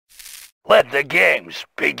Let the games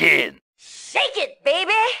begin. Shake it,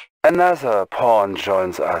 baby! Another pawn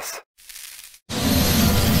joins us.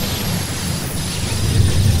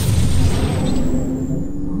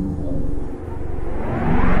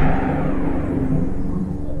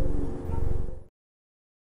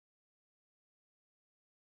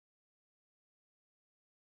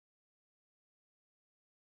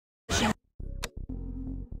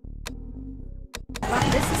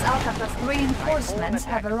 This is Alcatraz. Reinforcements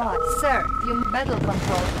have arrived. Sir, you battle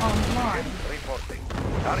control online. Reporting.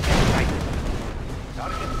 Target sighted.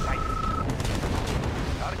 Target sighted.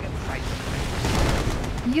 Target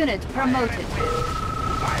sighted. Unit promoted.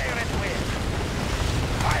 Fire and win.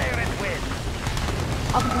 Fire and win.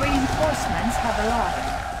 Reinforcements have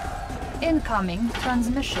arrived. Incoming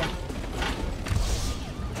transmission.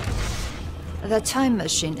 The time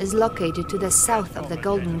machine is located to the south of the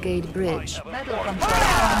Golden Gate Bridge. Battle control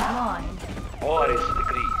online. War is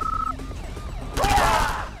decreased.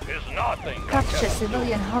 Is nothing. Capture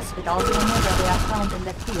civilian hospitals whenever they are found in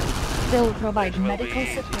the field. They will provide medical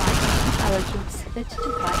supplies to our troops fit to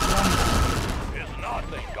fight longer. Is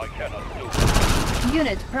nothing I cannot do.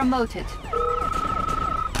 Unit promoted.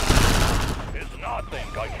 Is nothing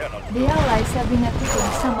I cannot do. The Allies have been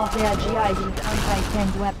equipping some of their GIs with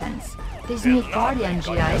anti-tank weapons. These new Guardian GIs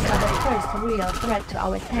are the first real threat to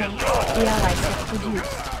our tanks the Allies have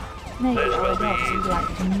produced. Maybe our dogs would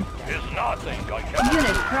like to meet them. Is nothing I cannot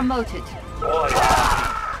Unit promoted. War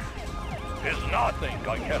is nothing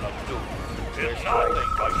I cannot do. Is nothing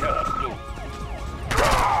I cannot do.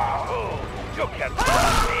 Oh, you can't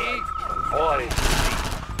stop me. War is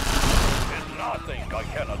decreased. Is nothing I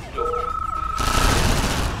cannot do.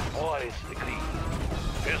 War is decreased.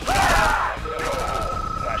 Is nothing I cannot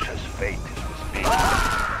do. Russia's fate is with me.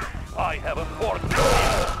 I have a fourth mission.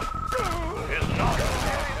 Is nothing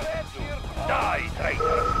I cannot do. Die,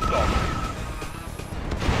 traitorous dog.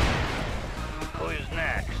 Who is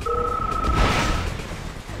next?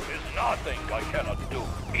 Is nothing I cannot do.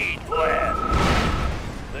 Eat land.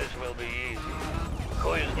 This will be easy.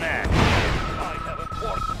 Who is next? I have a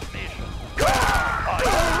fourth mission. I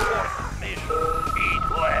have a fourth mission. Eat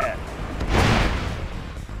land.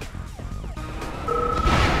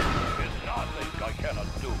 I cannot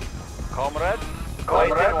do. Comrade?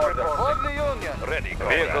 Comrade for the Union. Ready,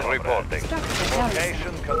 vehicle reporting.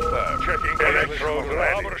 Location confirmed. Checking electrode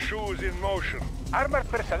rubber shoes in motion. Armored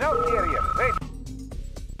personnel carrier.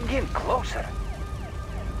 Wait. Get closer.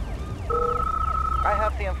 I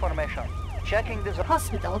have the information. Checking this.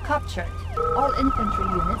 Hospital captured. All infantry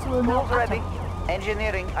units will now Tools ready. attack.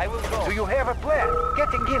 Engineering, I will go. Do you have a plan?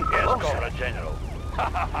 Getting in closer. Yes, Comrade General. Ha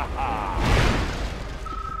ha ha ha.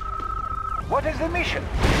 What is the mission?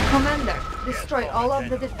 Commander, destroy all of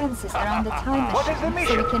the defenses around the time machine What is the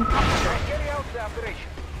mission? so we can capture it. Carry out the operation.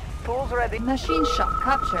 Tools ready. Machine shop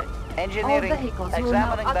captured. Engineering. All vehicles will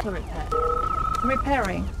now Examining auto-repair.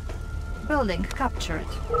 Repairing. Building captured.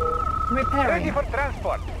 Ready Repairing. for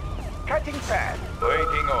transport. Cutting path.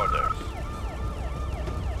 Waiting orders.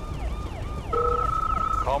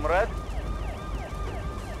 Comrade?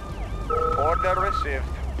 Order received.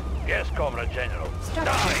 Yes, Comrade General.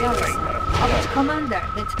 Structure garrison. Commander,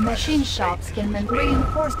 that machine shops can be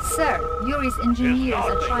reinforced. Sir, Yuri's engineers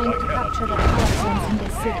are trying to capture the power plants in the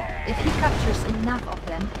city. If he captures enough of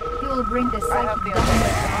them, he will bring the psychic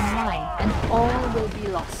dominance online, and all will be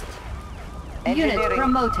lost. Unit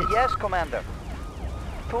promoted. Yes, Commander.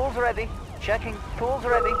 Tools ready. Checking. Tools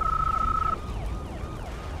ready.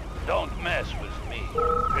 Don't mess with me.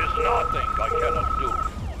 There's nothing I cannot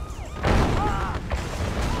do.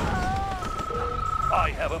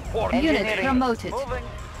 I have important Unit promoted. Moving.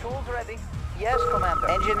 Tools ready. Yes, Commander.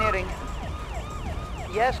 Engineering.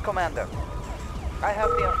 Yes, Commander. I have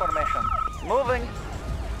the information. Moving.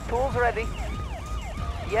 Tools ready.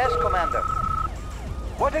 Yes, Commander.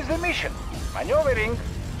 What is the mission? Maneuvering.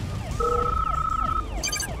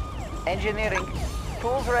 Engineering.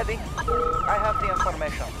 Tools ready. I have the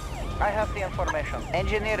information. I have the information.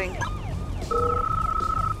 Engineering.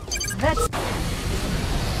 That's...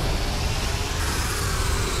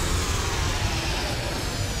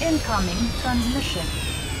 Incoming transmission.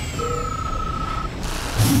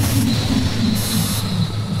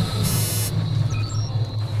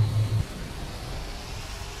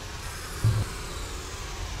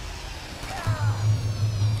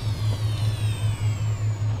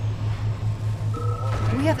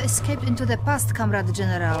 We have escaped into the past, Comrade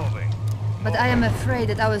General. But I am afraid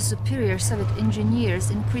that our superior Soviet engineers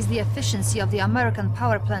increased the efficiency of the American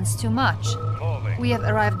power plants too much. We have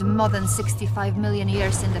arrived more than 65 million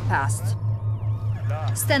years in the past.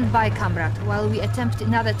 Stand by, comrade, while we attempt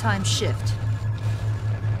another time shift.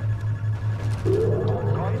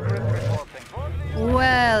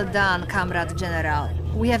 Well done, Comrade General.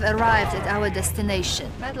 We have arrived at our destination.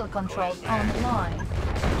 Battle control online.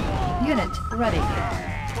 Unit ready.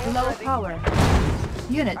 Low power.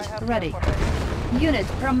 Unit ready. Unit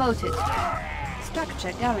promoted.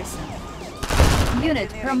 Structure garrison. Unit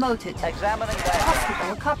promoted. Examining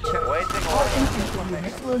Hospital diagrams. captured. Waiting All orders. infantry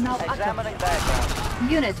units will now Examining attack.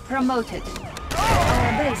 diagrams. Unit promoted.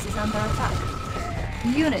 Our base is under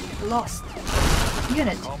attack. Unit lost.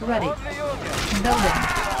 Unit ready. For the Union. Building.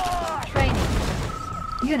 Training.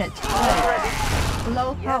 Unit ready.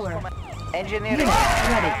 Low Yes, power. command. Engineering. Unit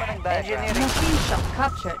ready. Examining diagrams. Machine shop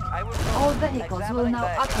captured. I will All go. vehicles will Examining now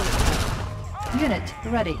diagrams. operate. Unit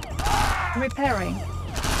ready. Repairing.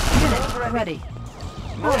 Unit ready.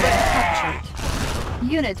 Building captured.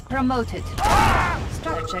 Unit promoted.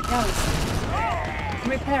 Structure garrison.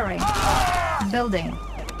 Repairing. Building.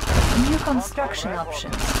 New construction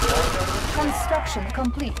options. Construction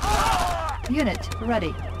complete. Unit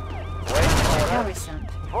ready. Structure garrison.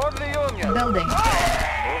 For the Union. Building.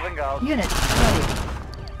 Moving out. Unit ready.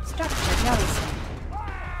 Structure garrison.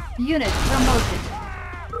 Unit promoted.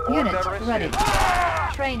 Unit Order ready.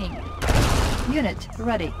 received. Training. Unit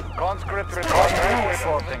ready. Conscript Yes.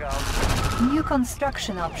 reporting. New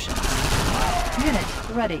construction options. Unit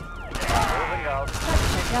ready. Moving out.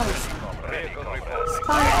 Structure garrison. Vehicle report.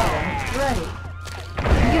 Spy element ready.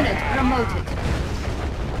 Unit promoted.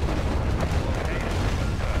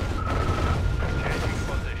 Changing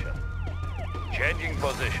position. Changing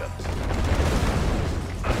position.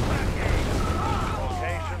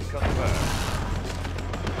 Location confirmed.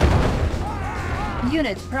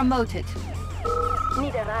 Unit promoted.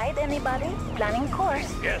 Need a ride, anybody? Planning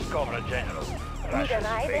course. Yes, Comrade General. Need a Russia's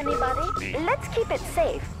ride, fate. anybody? Let's keep it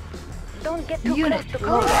safe. Don't get too Unit close to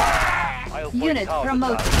lost. combat. I'll point Unit out the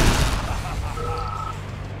promoted. target.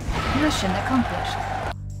 Mission accomplished.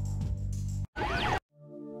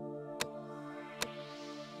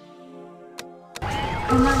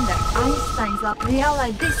 Commander, Einstein's up. The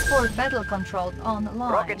Allied Discord battle controlled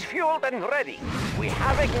online. Rockets fueled and ready. We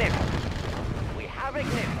have ignition. We have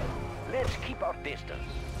ignition. Let's keep our distance.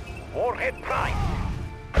 Warhead prime.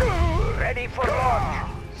 Ready for launch.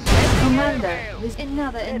 Commander, with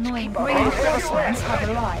another annoying reinforcements have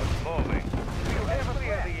arrived. Moving. You have a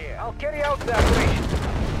clear the air. I'll carry out the operation.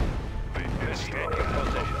 Changing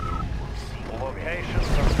position. Location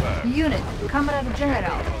confirmed. Unit, Comrade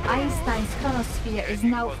General, Einstein's chronosphere is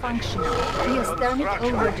now functional. He has turned it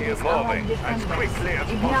over to his allied defenders.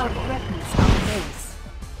 It now threatens our base.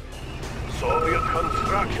 Soviet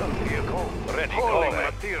construction vehicle ready. Holding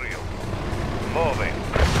material. Moving.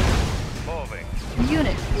 Moving.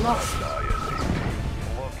 Unit lost.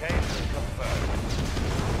 Location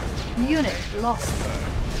confirmed. Unit lost.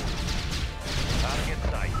 Target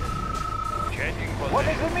sighted. Changing position. What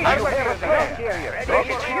is the mission? You have a plan carrier.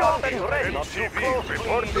 Rockets fueled and ready. Not too close,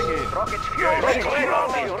 Reporting please. in. Rockets fueled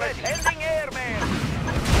and ready. Ending airman.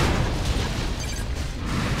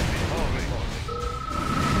 Moving.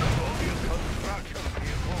 Soviet construction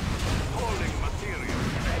vehicle holding material.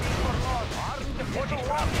 Ready for launch. Armed missile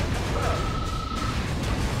launch.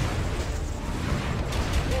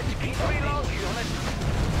 Let's keep reload unit.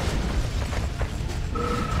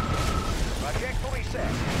 Trajectory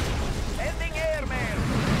set. Ending airman.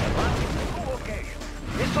 Advancing to new location.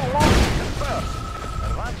 Missile launch confirmed.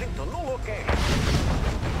 Advancing to new location.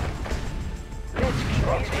 Let's keep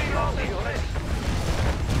reload unit.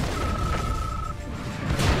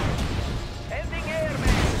 Ending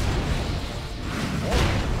airman.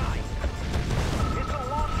 Warning line. Missile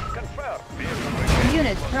launch confirmed.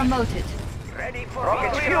 Unit promoted. Ready for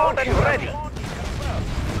rockets fueled and ready. Ready.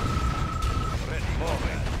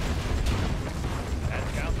 Moving.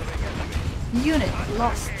 Encountering enemy. Unit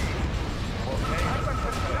lost.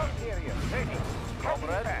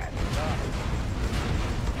 Comrade.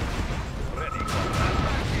 Ready.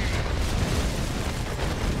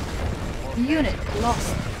 Unit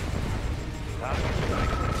lost. Target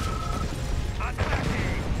sighted.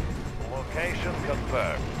 Attacking. Location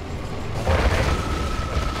confirmed.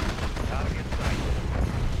 Target sighted.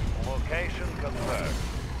 Location confirmed.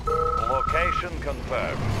 Location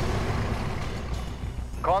confirmed.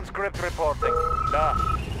 Conscript reporting. Da.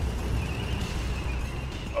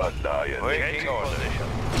 Waiting position.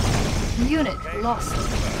 Unit lost.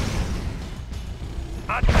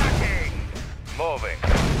 Attacking. Moving.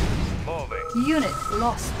 Moving. Unit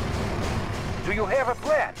lost. Do you have a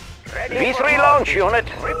plan? Ready V3 launch unit.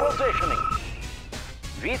 Repositioning.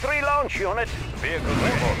 V3 launch unit. Vehicle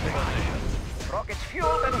reporting position. Rockets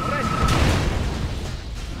fueled and ready.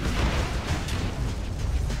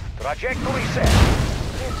 Trajectory set.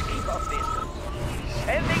 Let's keep our distance.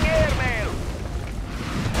 Ending airmail.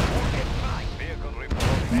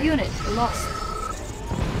 lost.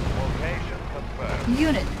 Location confirmed.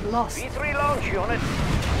 Unit lost. V3 launch unit.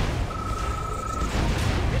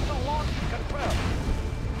 Missile launch confirmed.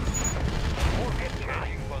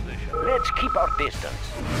 Changing position. Let's keep our distance.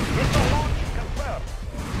 Missile launch confirmed.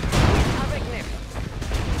 We have ignition.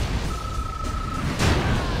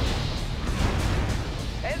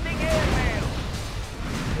 Ending airmail.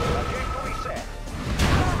 Trajectory set.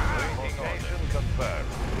 Location confirmed.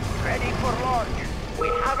 Ready for launch. We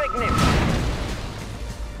have ignition.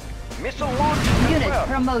 Missile launch Unit confirmed.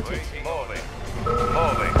 promoted. Moving.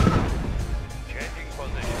 Moving. Changing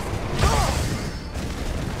position.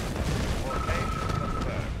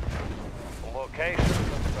 Location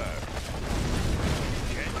confirmed.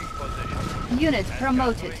 Changing position. Unit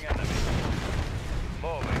promoted. Enemy.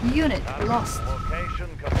 Moving. Unit lost. Location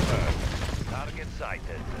confirmed. Target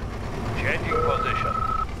sighted. Changing position.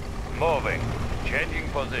 Moving. Changing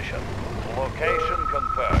position. Location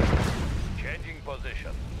confirmed. Changing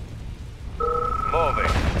position.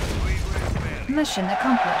 Moving. Mission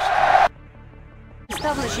accomplished.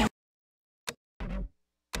 Establishing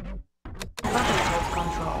battlefield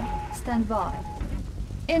control. Stand by.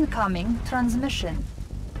 Incoming transmission.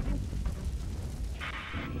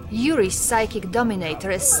 Yuri's psychic dominator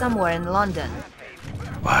is somewhere in London.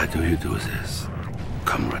 Why do you do this,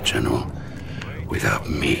 Comrade General? Without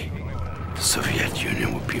me, the Soviet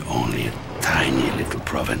Union would be only a tiny little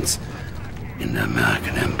province in the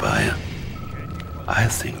American Empire. I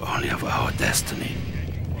think only of our destiny.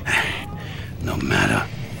 No matter.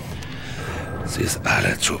 These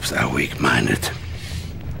Allied troops are weak-minded.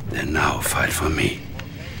 They now fight for me.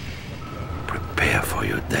 Prepare for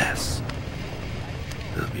your death.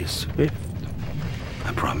 It'll be swift.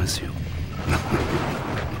 I promise you.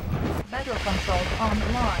 Battle control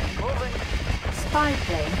online. Spy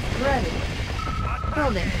plane ready.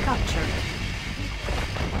 Building captured.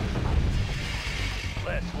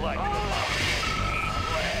 Let's light them up.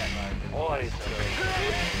 Boys,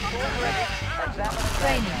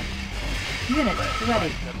 Training. Unit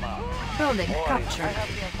ready. Building captured. I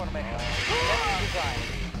have the information. Checking design.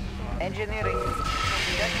 Engineering.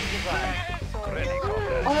 Checking design.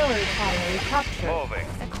 Oil refinery captured. moving.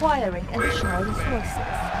 Acquiring additional resources.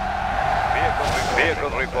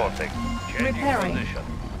 Vehicle reporting. Changing Repairing. position.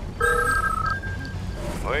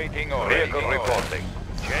 Waiting order. Vehicle reporting.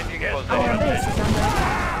 Changing Our position. base is under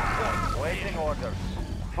attack. Waiting orders.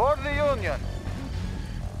 For the Union.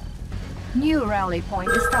 New rally point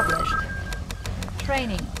established.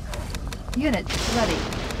 Training. Unit ready.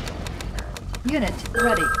 Unit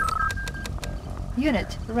ready.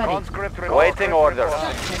 Unit ready. Conscript Waiting orders.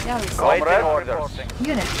 Structure garrison. Waiting orders.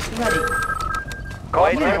 Unit ready.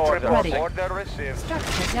 Waiting Unit orders. ready. Order received.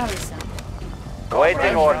 Structure garrison.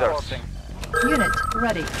 Waiting orders. Unit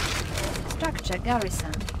ready. Structure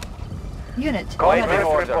garrison. Unit Waiting ready.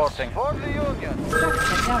 orders. For the Union.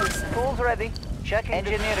 Structure garrison. Tools ready. Checking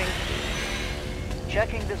engineering.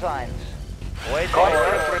 Checking designs. Waiting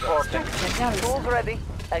Conscript orders. reporting. Structure garrison. Tools ready.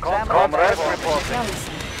 Examine Comrade reporting. reporting.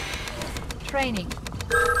 Garrison. Training.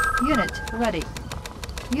 Unit ready.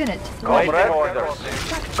 Unit Waiting ready. orders.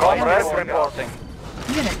 Structure Comrade garrison. reporting.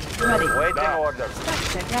 Unit ready. Waiting orders.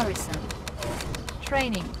 Structure garrison.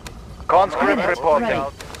 Training. Conscript Unit reporting. ready.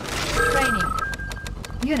 Training.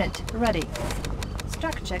 Unit ready.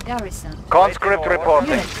 Structure garrison. Conscript reporting.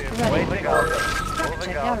 Unit ready. Waiting orders.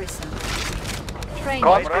 Structure garrison. Training.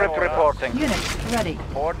 Conscript reporting. Unit ready.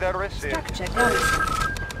 Order received. Structure garrison.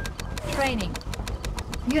 Training.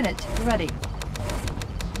 Unit ready.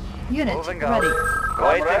 Unit Moving out.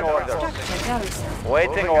 ready. Waiting orders. Structure garrison.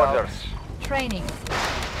 Waiting orders. Training.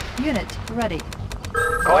 Unit ready.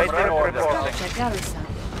 Waiting orders. Structure garrison.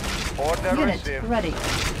 Order Unit received. ready.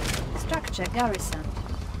 Structure garrison.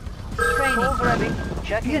 Training. Tools ready.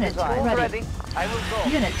 Checking Unit designs. ready. Ready. I will go.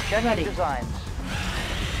 Unit Checking ready. designs.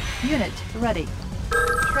 Unit ready.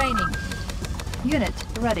 Training. Unit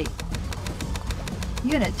ready.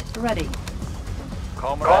 Unit ready.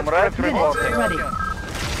 Comrade Unit reporting. ready.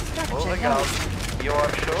 Structure Moving out. garrison. You are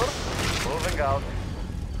sure? Moving out.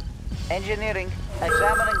 Engineering.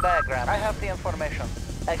 Examining diagram. I have the information.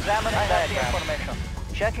 Examining diagram.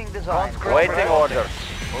 Checking design. Waiting orders.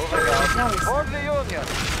 Moving out. Garrison. For the Union.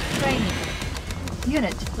 Training.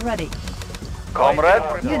 Unit ready.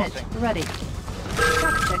 Comrade. Unit ready.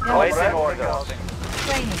 Structure Waiting garrison. orders.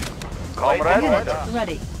 Training. Comrade. Unit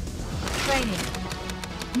ready. Training.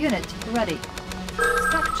 Unit ready.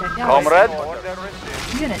 Structure garrison. Comrade. Order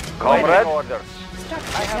received. Unit Comrade. ready. Orders. I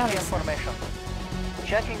Structure have the garrison. information.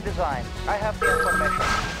 Checking design. I have the information.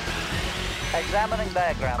 Examining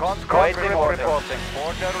diagram. Waiting orders.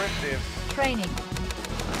 Order received. Training.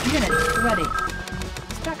 Unit ready.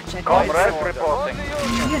 Structure Comrade garrison. reporting.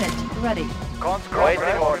 Unit ready.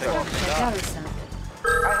 Waiting orders. Structure garrison.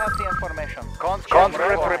 I have the information.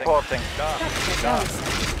 Comrade reporting. Structure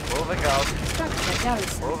garrison. Moving out. Structure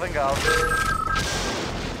garrison. Moving out.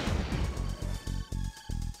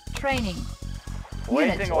 Training.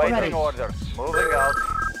 Unit Waiting ready. orders. Moving out.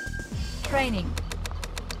 Training.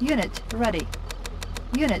 Unit ready.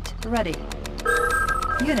 Unit ready.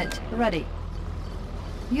 Unit ready.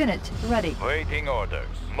 Unit ready. Waiting orders.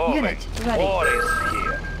 Moving. Unit ready. War is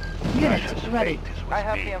here. Unit Precious ready. fate is with I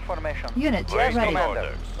have me. the information. Unit Yes, ready. Commander.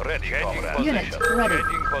 Orders. Ready, comrade. Unit Position. ready.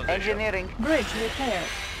 Changing position. Engineering. Bridge repaired.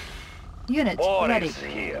 Unit War ready. is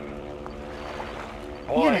here.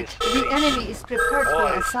 War Unit, is the here. enemy is prepared for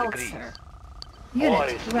War is assault, degrees. sir. War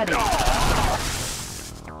Unit is ready.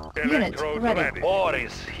 Unit Electrodes ready. War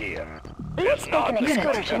is here. Let's take an Unit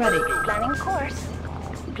excursion. ready. Planning course.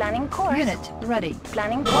 Planning course. Unit ready.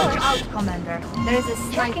 Planning Watch course. out, Commander. There is a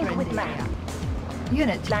sniper Checking in with the map. area.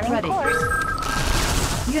 Unit Planning ready.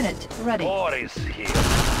 course. Unit ready. War is here.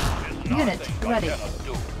 Unit ready.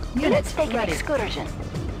 Unit Let's take an ready. excursion.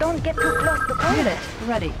 Don't get too close to combat. Unit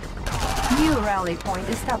ready. New rally point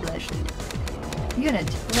established. Unit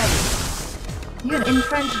ready. Unit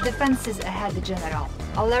entrenched defenses ahead, General.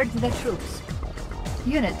 Alert the troops.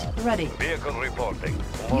 Unit ready. Vehicle reporting.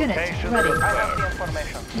 Unit Location ready. I have the confirmed.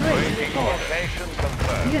 information. Bridge Waiting repaired. location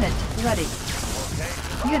confirmed. Unit ready.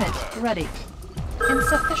 Unit ready.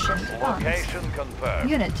 Insufficient funds. Location confirmed.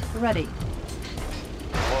 Unit ready.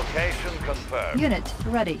 Location confirmed. Unit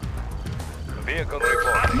ready. Vehicle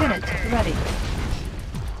reporting. Unit ready.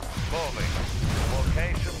 Moving.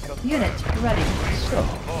 Location confirmed. Unit ready.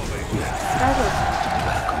 Moving.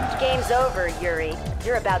 Game's over, Yuri.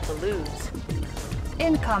 You're about to lose.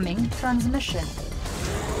 Incoming transmission.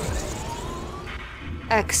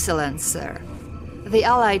 Excellent, sir. The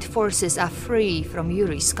Allied forces are free from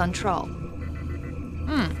Yuri's control.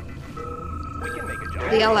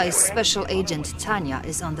 The Allies' special agent Tanya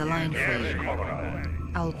is on the line for you.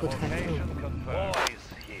 I'll put her through. War is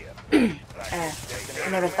here. I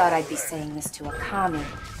never thought I'd be saying this to a commie,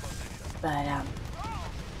 but,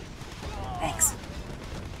 thanks.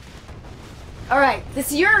 Alright,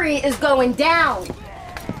 this Yuri is going down!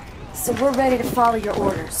 So we're ready to follow your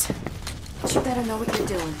orders. But you better know what you're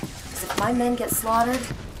doing, because if my men get slaughtered,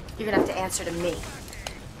 you're gonna have to answer to me.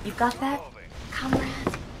 You got that, comrade?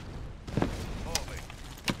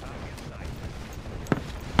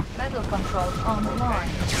 Battle control online.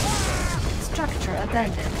 Structure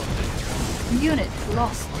abandoned. Unit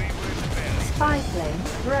lost. Spy plane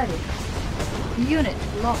ready. Unit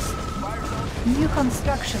lost. New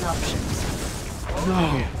construction options.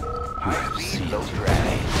 No. I have seen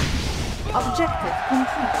Objective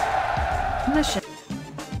complete. Mission.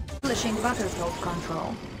 Establishing battlefield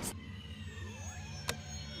control.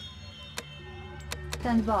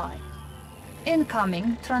 Stand by.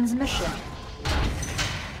 Incoming transmission.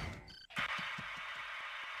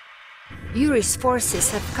 Yuri's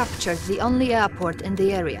forces have captured the only airport in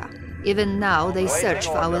the area. Even now, they search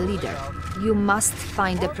for our leader. You must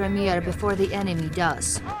find the Premier before the enemy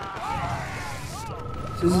does.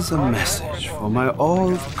 This is a message for my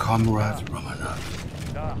old comrade Romanov.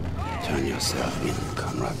 Turn yourself in,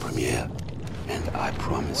 Comrade Premier, and I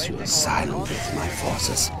promise you asylum with my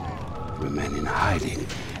forces. Remain in hiding,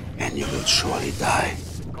 and you will surely die.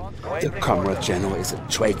 The Comrade General is a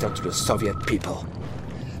traitor to the Soviet people.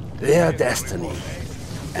 Their destiny,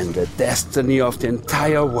 and the destiny of the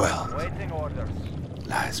entire world, Waiting orders.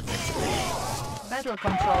 lies with me. Battle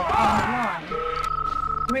control online.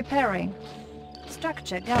 Repairing.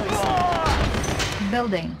 Structure garrison.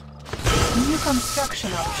 Building. New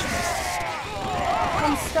construction options.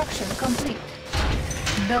 Construction complete.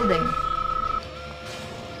 Building.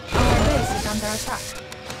 Our base is under attack.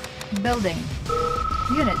 Building.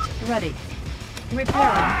 Unit ready.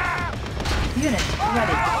 Repairing. Unit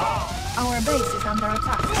ready. Our base is under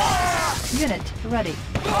attack. Unit ready.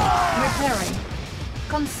 Repairing.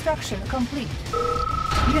 Construction complete.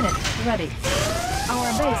 Unit ready.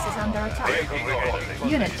 Our base is under attack.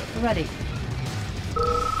 Unit ready.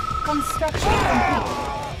 Construction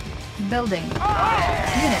complete. Building.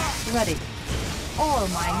 Unit ready. All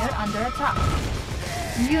miner under attack.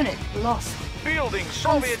 Unit lost. Building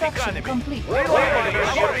Soviet Construction economy. complete. We will lead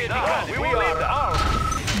Soviet economy. We will lead the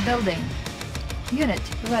army. Building. Unit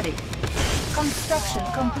ready. Construction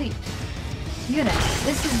complete. Unit,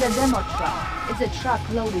 this is the demo truck. It's a truck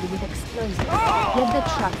loaded with explosives. Get the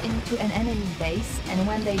truck into an enemy base, and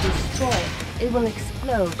when they destroy it, it will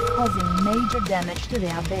explode, causing major damage to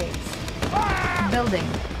their base. Building.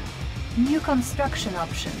 New construction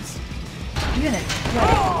options. Unit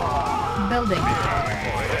ready. Building.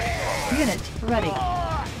 Unit ready.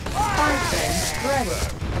 Spy plane ready.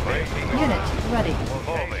 Unit ready.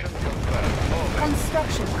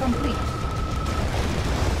 Construction complete.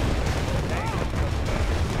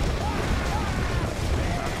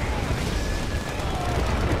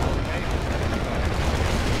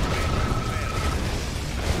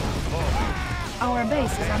 Our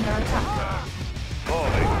base is under attack.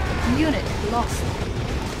 Unit lost.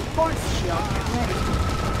 Force shield ready.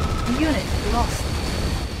 Unit lost.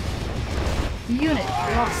 Unit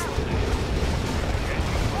lost.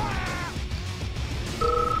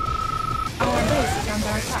 Our base is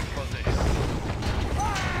under attack.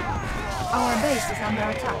 Our base is under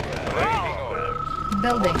attack.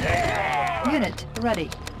 Building. Unit ready.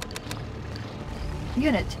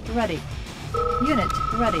 Unit ready. Unit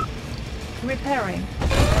ready. Repairing.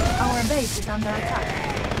 Our base is under attack.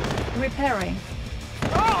 Repairing.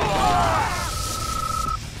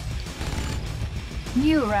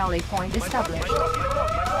 New rally point established.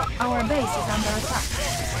 Our base is under attack.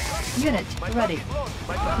 Unit ready.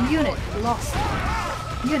 Unit lost.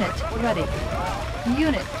 Unit ready.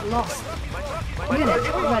 Unit lost. Unit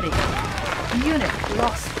ready. Unit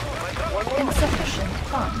lost. Insufficient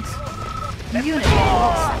funds. Unit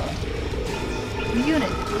lost.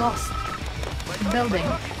 Unit lost. Building.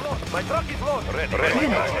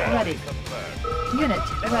 Unit ready. Unit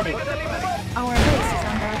ready. Our base is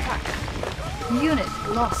under attack. Unit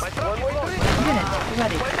lost. Unit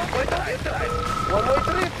ready.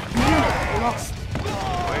 Unit lost.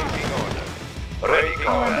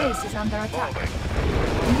 Our base is under attack.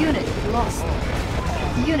 Unit lost.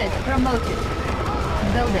 Unit promoted.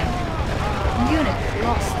 Building. Unit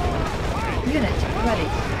lost. Unit ready.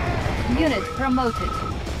 Unit promoted.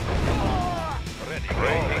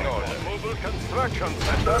 Mobile construction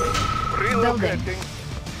center. Building.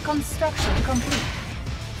 Construction complete.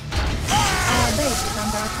 Our base is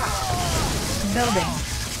under attack. Building.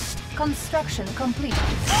 Construction complete.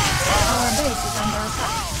 Our base is under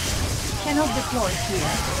attack. Cannot deploy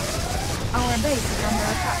here. Our base is under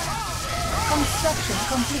attack. Construction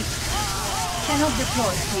complete. Cannot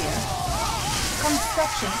deploy here.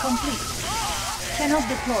 Construction complete. Cannot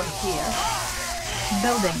deploy here.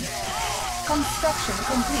 Building. Construction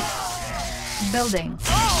complete. Building.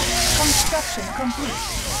 Construction complete.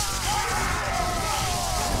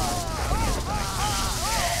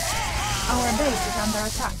 Our base is under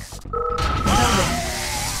attack. Building.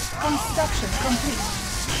 Construction complete.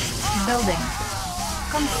 Building.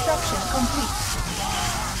 Construction complete.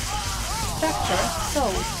 Structure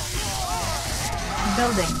sold.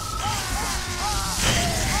 Building.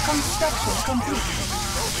 Construction complete.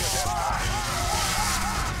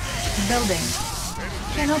 Building.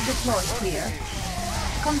 Cannot deploy here.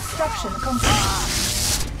 Construction complete.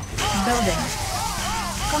 Building.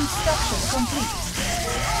 Construction complete.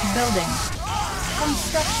 Building.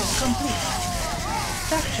 Construction complete.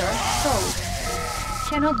 Structure sold.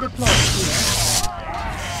 Cannot deploy here.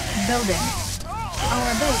 Building.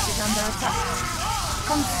 Our base is under attack.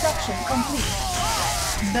 Construction complete.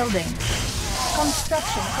 Building.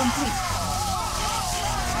 Construction complete.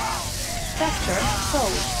 Structure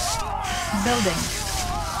sold. Building.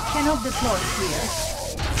 Cannot deploy here.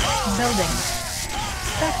 Building.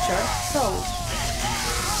 Structure sold.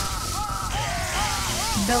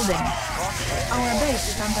 Building. Our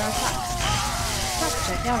base is under attack.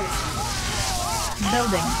 Structure garrison.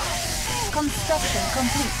 Building. Construction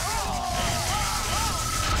complete.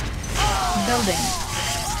 Building.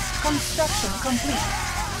 Construction complete.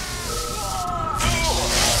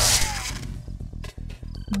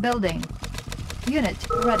 Building. Unit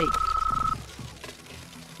ready.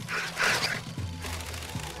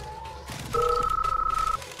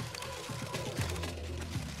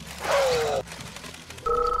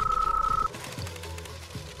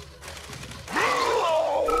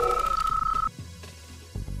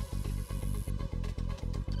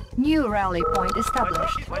 New rally point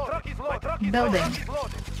established. Building.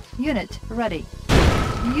 Unit ready.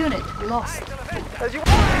 Unit lost.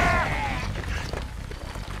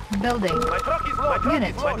 Building.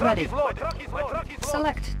 Unit ready.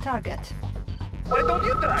 Select target. Why don't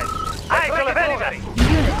you try? I shall have anybody.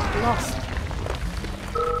 Unit lost.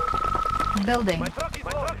 Building.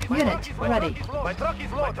 Unit ready.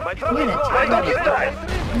 Unit Why don't you ready. try?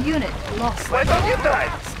 Unit lost. Why don't you try?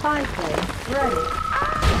 Spy plane ready.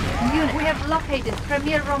 Unit. We have located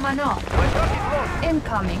Premier Romanov.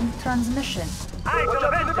 Incoming transmission. I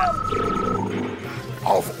shall have anybody.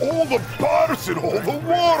 Of all the bars in all the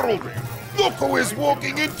world, look who is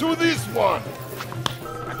walking into this one.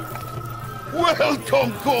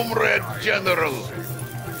 Welcome, Comrade General.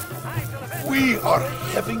 We are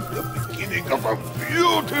having the beginning of a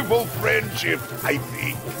beautiful friendship, I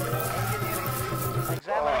think.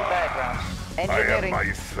 Examining diagrams. I am Engineering.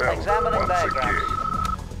 myself Examining once diagrams.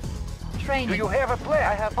 again. Training. Do you have a plan?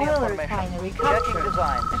 I have the Oil information. refinery Checking captured.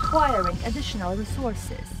 designs. Acquiring additional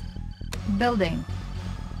resources. Building.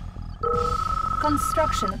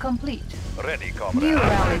 Construction complete. Ready, New comrade.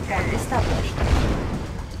 rally point established.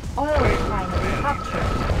 Oil refinery captured.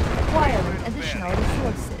 Acquiring additional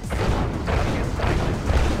resources.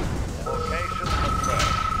 Location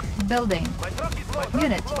confirmed. Building. My truck is low.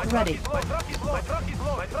 Unit My truck ready. is low. My truck is low. My truck is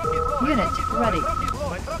low. My truck is low. Unit ready. My truck is low.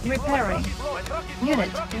 My truck is low. Repairing. My truck is low. Unit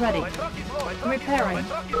My truck is ready. low. My truck is low. My truck is low. Repairing. My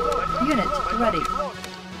truck is low. My truck is Unit low. My ready. truck is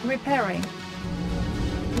low. Repairing.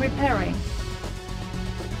 Repairing.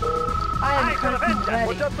 Iron curtain ready.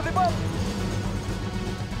 Watch out for the bomb.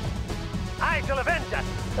 I shall avenge us.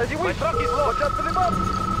 As you wish. My truck is low. Watch out for the bomb.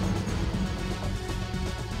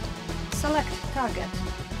 Select target.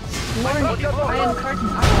 Warning, iron curtain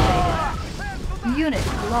activated. Unit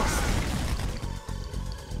lost.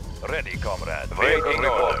 Ready, comrade. Vehicle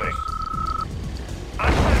reporting.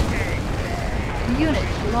 Unit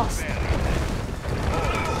lost.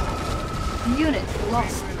 Unit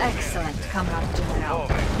lost. Excellent, Comrade General.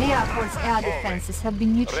 The airport's air defenses have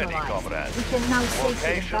been neutralized. comrade. We can now safely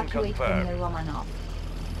Location evacuate from confirmed. near Romanov.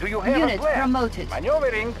 Do you have Unit a plan? promoted.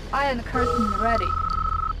 Maneuvering. Iron curtain ready.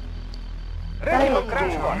 Ready for Battle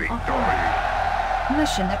crash on launch.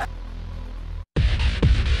 mission